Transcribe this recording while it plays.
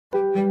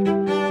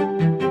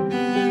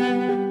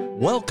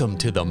Welcome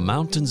to the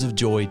Mountains of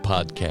Joy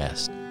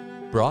podcast,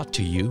 brought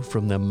to you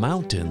from the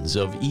mountains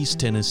of East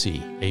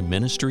Tennessee, a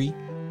ministry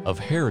of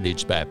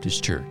Heritage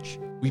Baptist Church.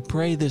 We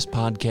pray this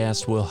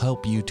podcast will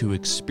help you to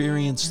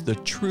experience the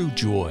true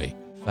joy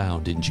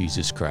found in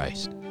Jesus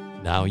Christ.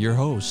 Now your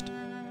host,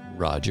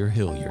 Roger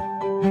Hilliard.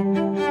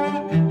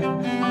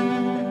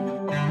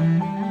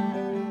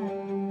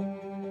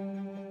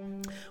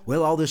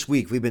 Well, all this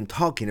week we've been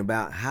talking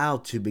about how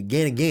to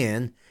begin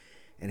again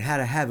and how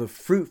to have a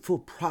fruitful,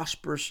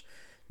 prosperous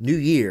new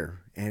year.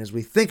 And as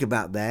we think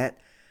about that,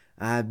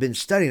 I've been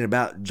studying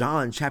about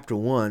John chapter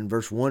 1,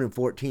 verse 1 and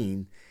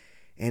 14.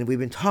 And we've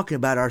been talking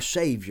about our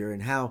Savior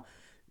and how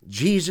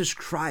Jesus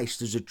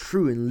Christ is a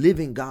true and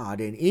living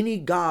God. And any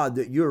God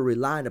that you're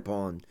relying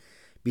upon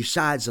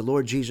besides the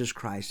Lord Jesus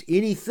Christ,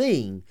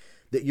 anything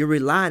that you're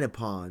relying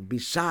upon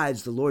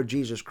besides the Lord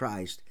Jesus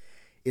Christ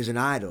is an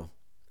idol,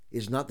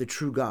 is not the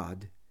true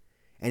God,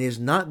 and is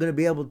not going to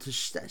be able to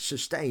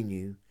sustain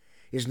you,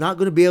 is not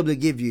going to be able to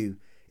give you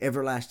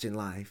everlasting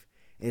life,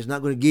 and is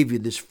not going to give you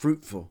this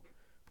fruitful,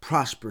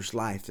 prosperous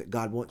life that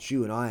God wants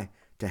you and I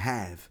to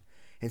have.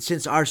 And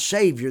since our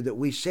Savior that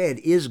we said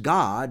is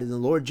God, and the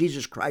Lord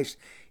Jesus Christ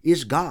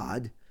is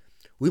God,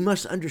 we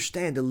must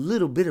understand a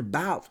little bit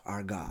about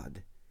our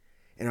God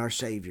and our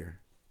Savior.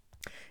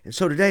 And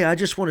so today I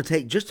just want to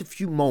take just a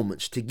few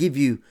moments to give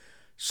you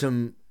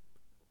some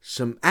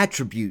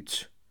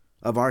attributes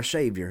of our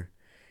Savior.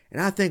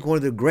 And I think one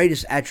of the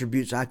greatest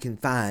attributes I can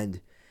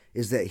find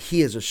is that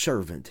He is a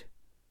servant.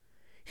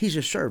 He's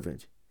a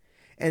servant.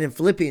 And in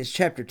Philippians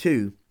chapter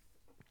 2,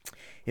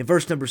 in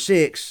verse number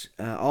 6,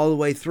 all the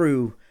way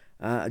through,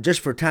 just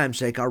for time's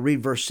sake, I'll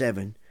read verse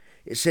 7.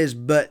 It says,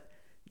 "But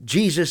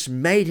Jesus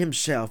made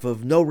himself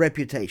of no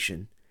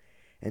reputation,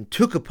 and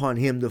took upon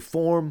him the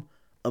form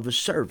of a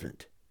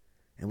servant,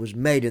 and was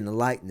made in the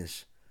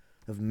likeness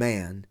of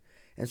man."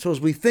 And so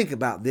as we think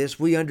about this,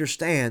 we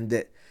understand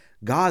that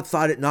God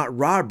thought it not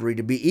robbery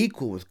to be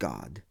equal with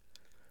God,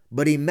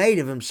 but he made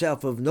of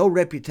himself of no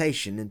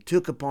reputation and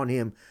took upon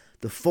him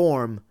the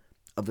form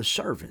of a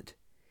servant.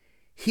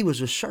 He was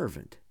a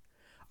servant.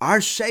 Our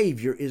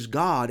Savior is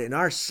God, and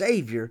our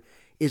Savior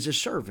is a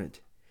servant.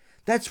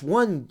 That's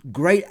one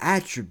great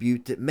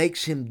attribute that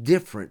makes him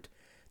different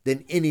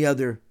than any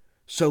other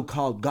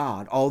so-called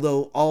God,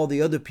 although all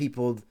the other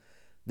people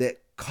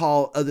that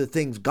call other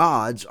things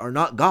gods are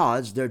not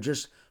gods, they're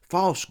just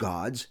false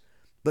gods.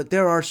 But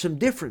there are some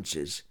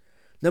differences.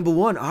 Number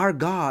one, our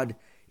God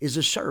is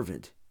a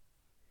servant.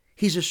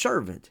 He's a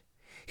servant.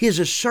 He is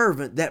a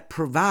servant that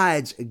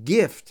provides a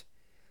gift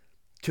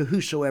to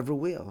whosoever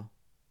will.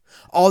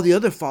 All the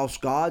other false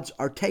gods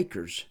are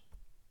takers.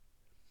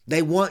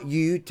 They want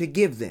you to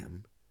give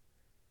them.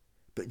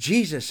 But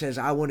Jesus says,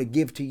 I want to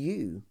give to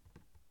you.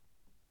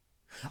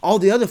 All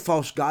the other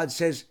false gods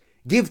says,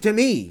 give to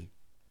me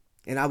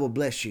and I will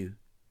bless you.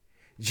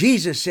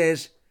 Jesus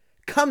says,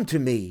 come to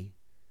me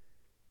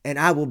and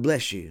I will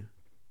bless you.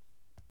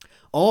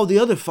 All the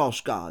other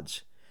false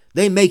gods,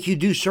 they make you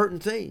do certain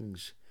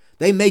things.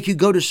 They make you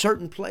go to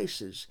certain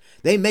places.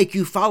 They make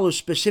you follow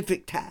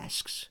specific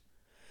tasks.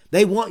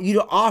 They want you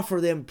to offer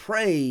them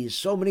praise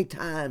so many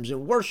times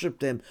and worship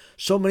them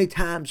so many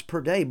times per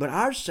day. But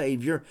our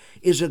Savior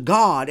is a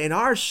God, and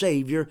our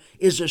Savior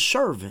is a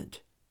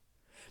servant.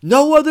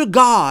 No other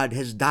God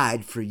has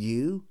died for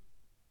you.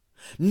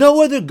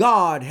 No other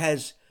God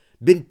has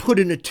been put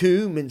in a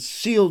tomb and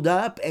sealed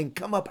up and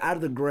come up out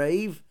of the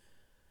grave.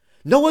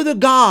 No other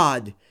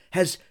God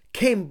has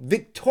came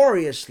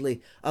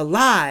victoriously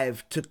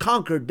alive to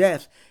conquer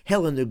death,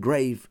 hell, and the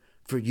grave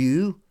for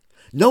you.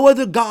 No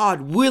other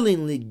God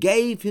willingly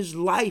gave his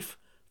life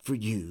for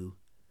you.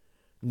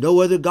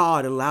 No other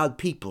God allowed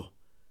people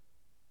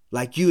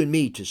like you and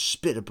me to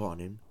spit upon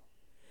him.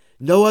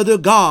 No other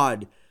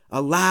God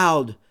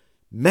allowed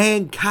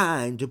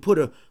mankind to put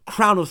a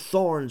crown of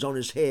thorns on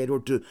his head or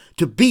to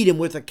beat him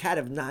with a cat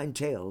of nine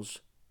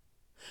tails.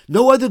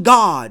 No other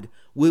God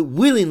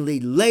willingly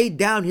laid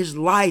down his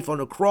life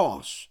on a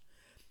cross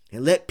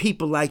and let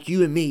people like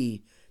you and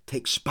me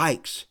take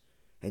spikes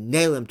and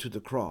nail him to the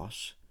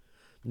cross.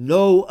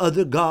 No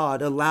other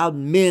God allowed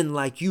men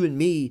like you and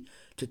me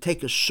to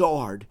take a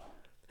sword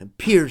and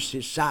pierce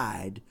his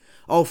side.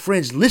 Oh,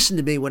 friends, listen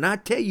to me when I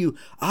tell you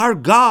our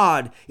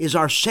God is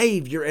our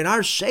Savior, and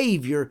our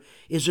Savior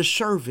is a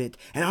servant,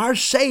 and our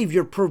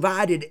Savior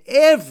provided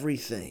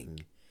everything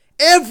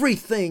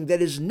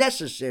that is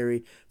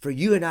necessary for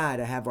you and I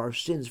to have our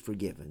sins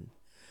forgiven,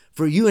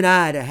 for you and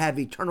I to have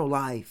eternal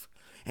life,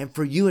 and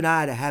for you and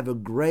I to have a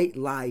great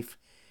life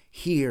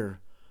here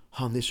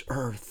on this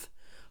earth.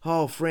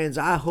 Oh, friends,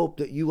 I hope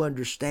that you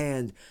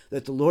understand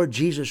that the Lord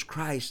Jesus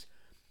Christ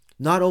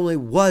not only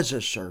was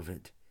a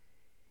servant,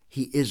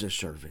 he is a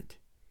servant.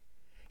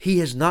 He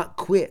has not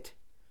quit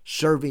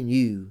serving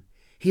you.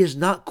 He has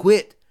not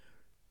quit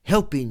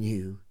helping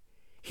you.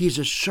 He's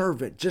a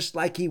servant, just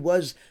like he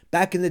was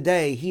back in the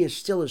day. He is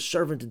still a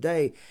servant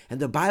today. And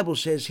the Bible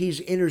says he's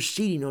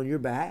interceding on your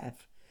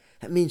behalf.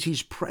 That means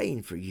he's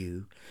praying for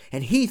you.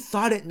 And he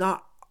thought it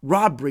not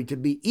robbery to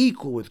be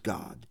equal with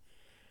God,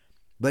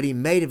 but he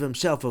made of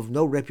himself of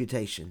no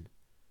reputation.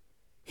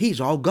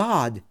 He's all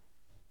God.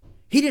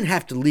 He didn't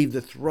have to leave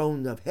the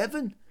throne of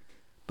heaven,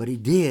 but he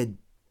did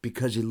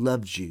because he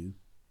loves you.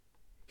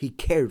 He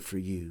cared for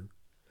you.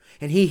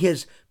 And he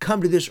has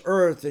come to this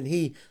earth and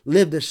he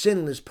lived a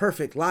sinless,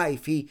 perfect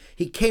life. He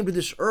came to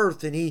this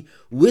earth and he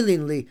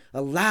willingly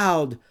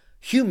allowed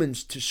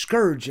humans to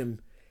scourge him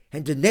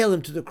and to nail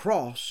him to the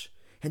cross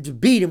and to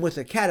beat him with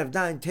a cat of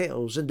nine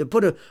tails and to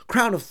put a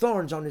crown of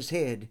thorns on his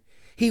head.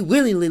 He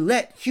willingly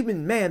let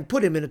human man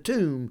put him in a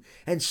tomb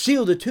and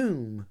seal the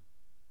tomb.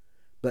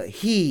 But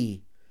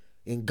he,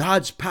 in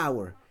God's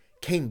power,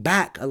 came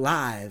back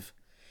alive.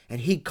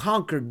 And he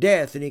conquered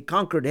death, and he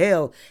conquered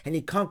hell, and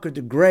he conquered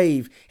the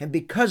grave. And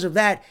because of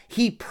that,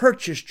 he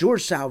purchased your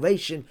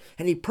salvation,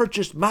 and he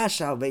purchased my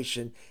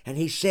salvation. And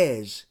he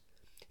says,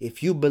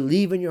 if you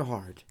believe in your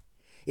heart,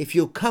 if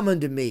you'll come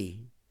unto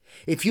me,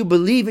 if you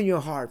believe in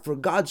your heart, for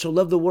God so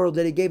loved the world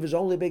that he gave his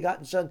only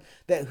begotten Son,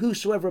 that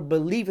whosoever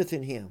believeth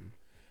in him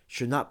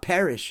should not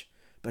perish,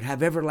 but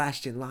have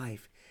everlasting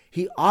life.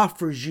 He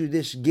offers you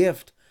this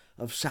gift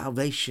of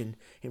salvation.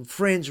 And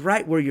friends,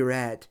 right where you're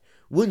at,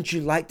 wouldn't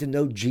you like to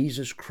know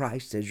Jesus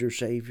Christ as your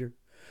Savior?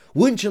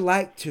 Wouldn't you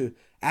like to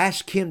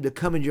ask him to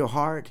come in your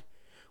heart?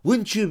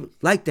 Wouldn't you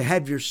like to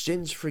have your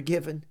sins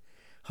forgiven?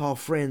 Oh,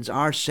 friends,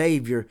 our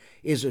Savior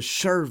is a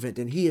servant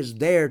and he is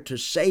there to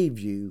save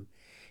you.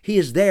 He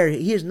is there.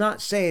 He is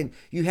not saying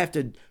you have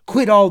to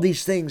quit all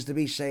these things to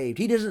be saved.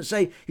 He doesn't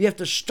say you have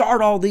to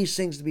start all these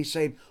things to be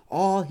saved.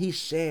 All he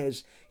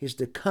says is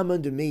to come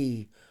unto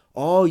me,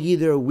 all ye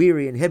that are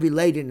weary and heavy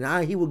laden,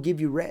 and he will give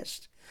you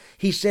rest.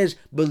 He says,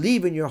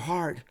 believe in your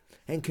heart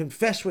and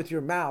confess with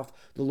your mouth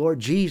the Lord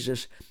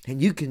Jesus, and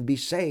you can be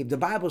saved. The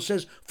Bible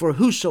says, for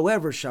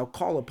whosoever shall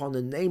call upon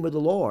the name of the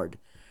Lord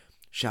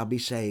shall be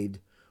saved.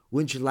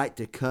 Wouldn't you like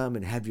to come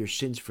and have your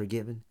sins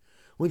forgiven?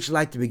 Wouldn't you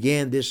like to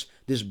begin this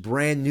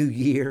brand new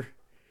year?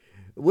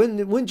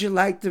 Wouldn't you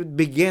like to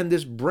begin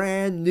this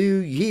brand new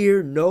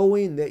year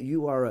knowing that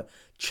you are a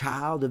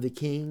child of the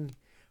King?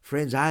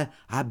 Friends, I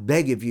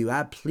beg of you,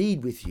 I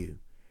plead with you,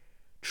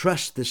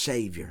 trust the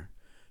Savior.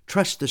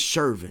 Trust the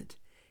servant,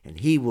 and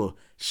he will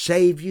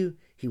save you,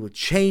 he will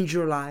change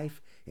your life,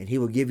 and he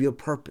will give you a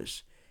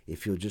purpose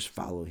if you'll just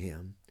follow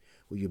him.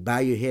 Will you bow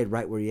your head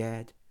right where you're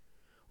at?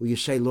 Will you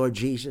say, Lord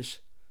Jesus,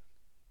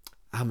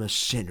 I'm a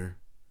sinner,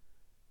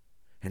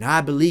 and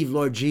I believe,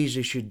 Lord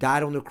Jesus, you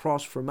died on the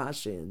cross for my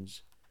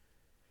sins,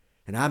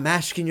 and I'm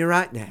asking you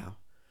right now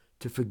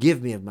to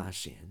forgive me of my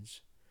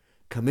sins.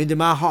 Come into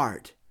my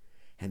heart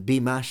and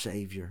be my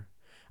Savior.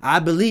 I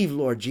believe,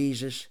 Lord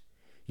Jesus,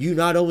 you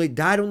not only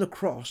died on the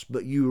cross,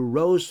 but you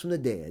arose from the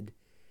dead,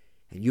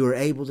 and you are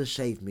able to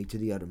save me to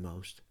the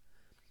uttermost.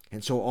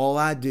 And so all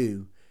I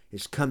do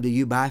is come to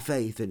you by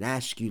faith and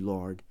ask you,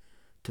 Lord,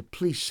 to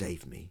please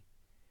save me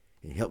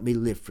and help me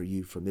live for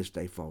you from this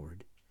day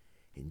forward.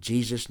 In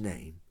Jesus'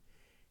 name,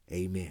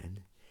 amen.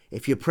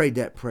 If you prayed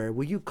that prayer,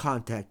 will you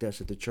contact us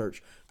at the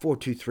church,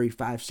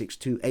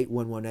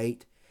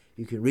 423-562-8118.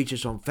 You can reach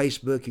us on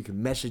Facebook. You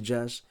can message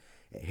us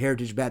at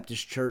Heritage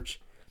Baptist Church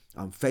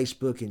on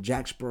Facebook in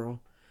Jacksboro.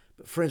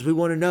 But friends, we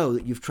want to know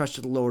that you've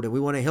trusted the Lord, and we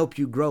want to help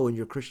you grow in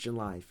your Christian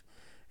life.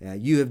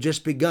 You have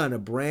just begun a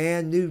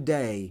brand new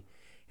day,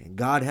 and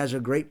God has a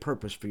great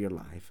purpose for your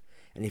life.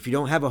 And if you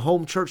don't have a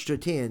home church to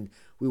attend,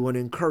 we want to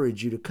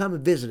encourage you to come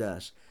and visit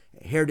us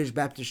at Heritage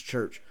Baptist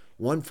Church,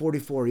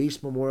 144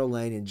 East Memorial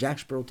Lane in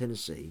Jacksboro,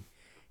 Tennessee.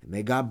 And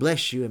may God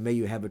bless you, and may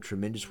you have a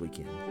tremendous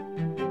weekend.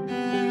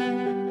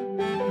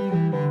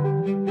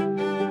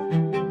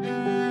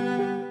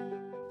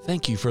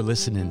 Thank you for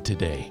listening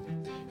today.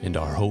 And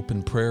our hope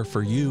and prayer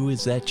for you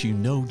is that you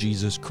know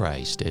Jesus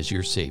Christ as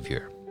your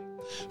Savior.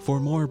 For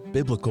more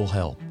biblical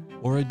help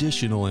or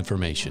additional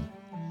information,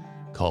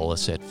 call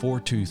us at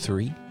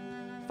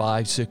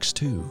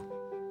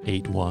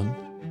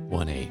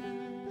 423-562-8118.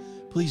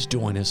 Please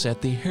join us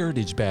at the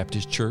Heritage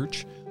Baptist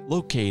Church,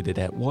 located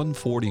at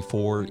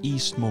 144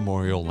 East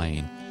Memorial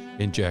Lane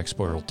in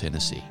Jacksboro,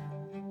 Tennessee.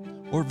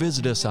 Or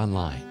visit us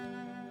online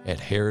at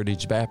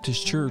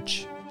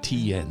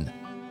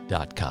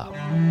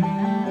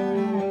heritagebaptistchurchtn.com.